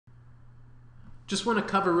Just want to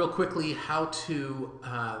cover real quickly how to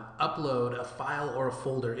upload a file or a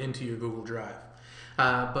folder into your Google Drive.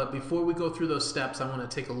 But before we go through those steps, I want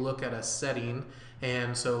to take a look at a setting.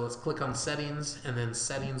 And so let's click on settings and then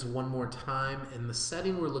settings one more time. And the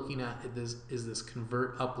setting we're looking at is this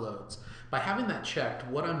convert uploads. By having that checked,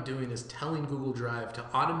 what I'm doing is telling Google Drive to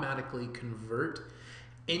automatically convert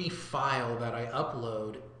any file that I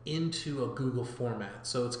upload into a Google format.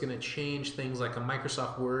 So it's going to change things like a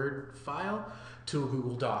Microsoft Word file to a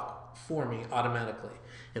Google Doc for me automatically.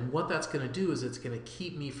 And what that's going to do is it's going to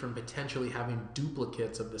keep me from potentially having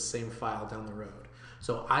duplicates of the same file down the road.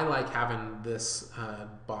 So I like having this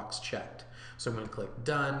box checked. So I'm going to click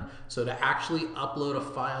done. So to actually upload a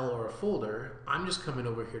file or a folder, I'm just coming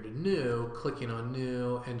over here to new, clicking on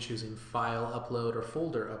new and choosing file upload or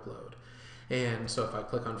folder upload. And so if I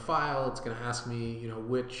click on file, it's going to ask me,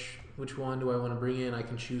 which one do I want to bring in? I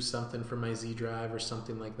can choose something from my Z drive or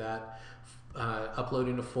something like that.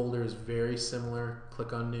 Uploading a folder is very similar.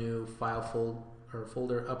 Click on new, file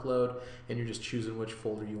folder upload, and you're just choosing which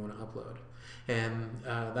folder you want to upload. And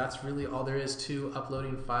that's really all there is to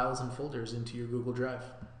uploading files and folders into your Google Drive.